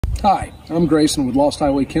Hi, I'm Grayson with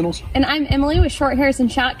Highway Kennels. And I'm Emily with Shorthairs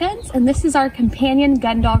and Shotguns, and this is our companion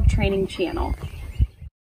Gundog training channel.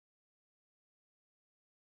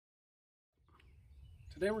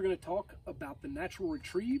 Today we're going to talk about the natural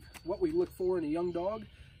retrieve, what we look for in a young dog,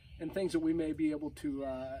 and things that we may be able to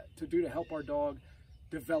do to help our dog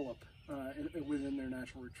develop within their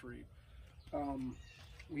natural retrieve.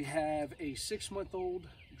 We have a 6-month-old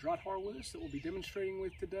Shorthairs with us that we'll be demonstrating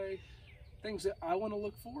with today. Things that I want to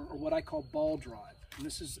look for are what I call ball drive. And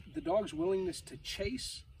this is the dog's willingness to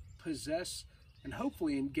chase, possess, and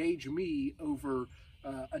hopefully engage me over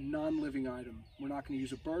a non-living item. We're not going to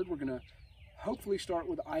use a bird. We're going to hopefully start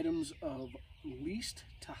with items of least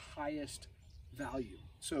to highest value.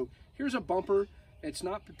 So here's a bumper. It's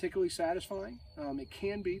not particularly satisfying. It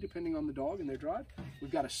can be depending on the dog and their drive. We've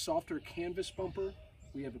got a softer canvas bumper.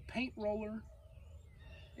 We have a paint roller,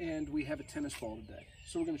 and we have a tennis ball today.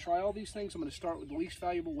 So we're going to try all these things. I'm going to start with the least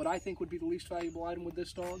valuable, what I think would be the least valuable item with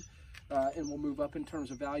this dog, and we'll move up in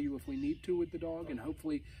terms of value if we need to with the dog, and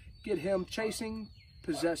hopefully get him chasing,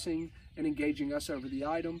 possessing, and engaging us over the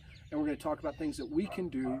item. And we're going to talk about things that we can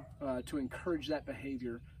do to encourage that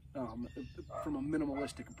behavior from a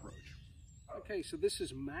minimalistic approach. Okay, so this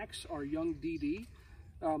is Max, our young DD.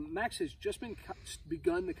 Max has just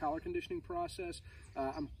begun the collar conditioning process.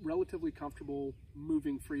 I'm relatively comfortable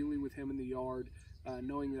moving freely with him in the yard,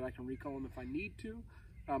 knowing that I can recall him if I need to.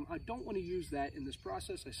 I don't want to use that in this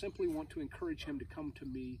process. I simply want to encourage him to come to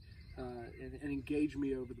me and engage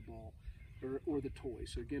me over the ball or the toy.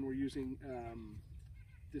 So again, we're using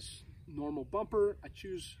this normal bumper. I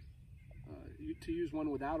choose to use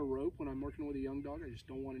one without a rope when I'm working with a young dog. I just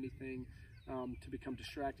don't want anything to become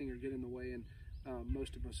distracting or get in the way. And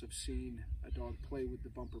most of us have seen a dog play with the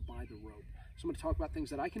bumper by the rope. So I'm going to talk about things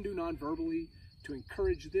that I can do non-verbally to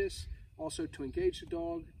encourage this, also to engage the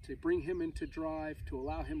dog, to bring him into drive, to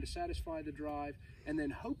allow him to satisfy the drive, and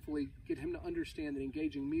then hopefully get him to understand that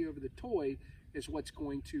engaging me over the toy is what's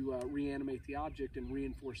going to reanimate the object and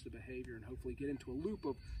reinforce the behavior, and hopefully get into a loop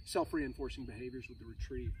of self-reinforcing behaviors with the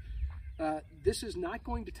retrieve. This is not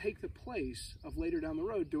going to take the place of later down the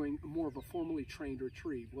road doing more of a formally trained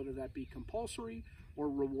retrieve, whether that be compulsory or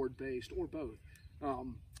reward-based or both.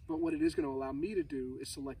 But what it is going to allow me to do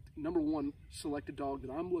is number one, select a dog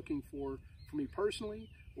that I'm looking for me personally,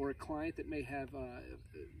 or a client that may have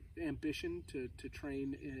ambition to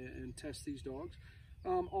train and test these dogs.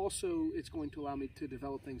 Also, it's going to allow me to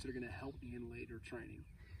develop things that are going to help me in later training.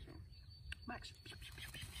 So, Max,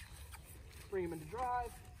 bring him into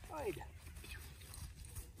drive.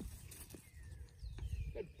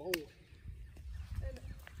 Good boy. And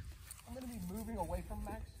I'm going to be moving away from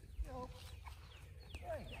Max.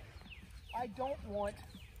 I don't want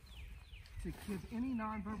to give any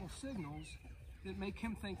nonverbal signals that make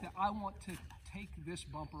him think that I want to take this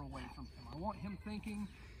bumper away from him. I want him thinking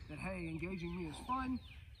that, hey, engaging me is fun.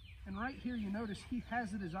 And right here, you notice he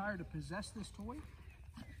has the desire to possess this toy.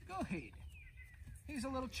 Go ahead. He's a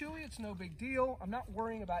little chewy, it's no big deal. I'm not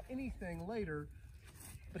worrying about anything later,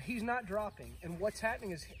 but he's not dropping. And what's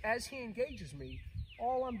happening is as he engages me,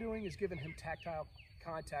 all I'm doing is giving him tactile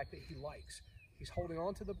contact that he likes. He's holding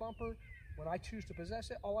on to the bumper. When I choose to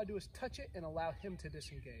possess it, all I do is touch it and allow him to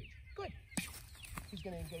disengage. Good. He's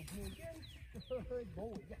going to engage me again. Good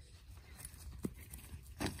boy, yes.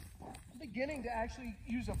 I'm beginning to actually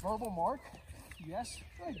use a verbal mark. Yes,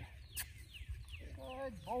 good.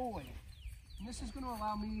 Good boy. And this is going to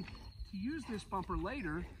allow me to use this bumper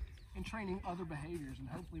later in training other behaviors and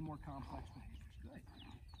hopefully more complex behaviors. Good.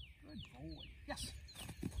 Good boy. Yes.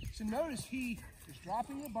 So notice he is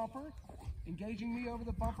dropping the bumper, engaging me over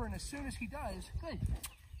the bumper, and as soon as he does, good.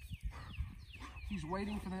 He's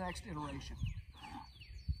waiting for the next iteration.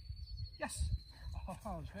 Yes.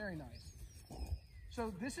 Oh, very nice.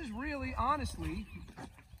 So this is really, honestly,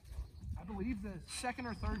 I believe the second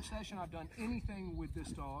or third session I've done anything with this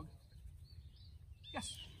dog.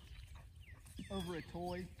 Yes, over a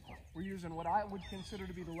toy. We're using what I would consider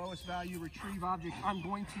to be the lowest value retrieve object. I'm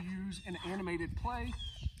going to use an animated play,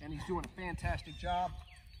 and he's doing a fantastic job.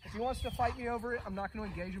 If he wants to fight me over it, I'm not going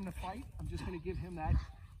to engage him to fight. I'm just going to give him that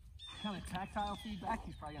kind of tactile feedback.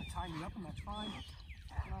 He's probably going to tie me up, and that's fine.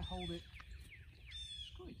 And I hold it.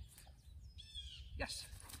 Good. Yes.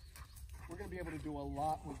 We're going to be able to do a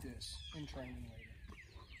lot with this in training later.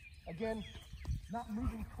 Again, not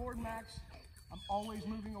moving toward Max. I'm always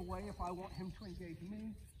moving away if I want him to engage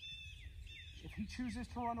me. If he chooses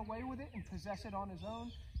to run away with it and possess it on his own,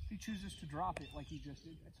 if he chooses to drop it like he just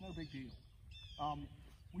did, that's no big deal.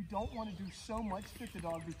 We don't want to do so much that the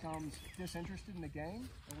dog becomes disinterested in the game,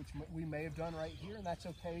 which we may have done right here, and that's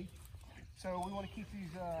okay. So we want to keep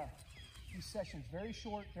these these sessions very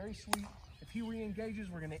short, very sweet. If he re-engages,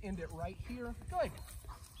 we're going to end it right here. Good.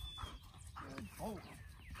 Good. Oh,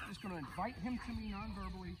 just going to invite him to me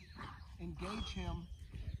non-verbally, engage him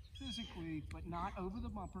physically, but not over the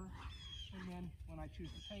bumper. And then when I choose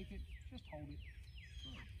to take it, just hold it.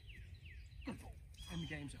 Good. And the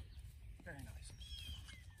game's over. Very nice.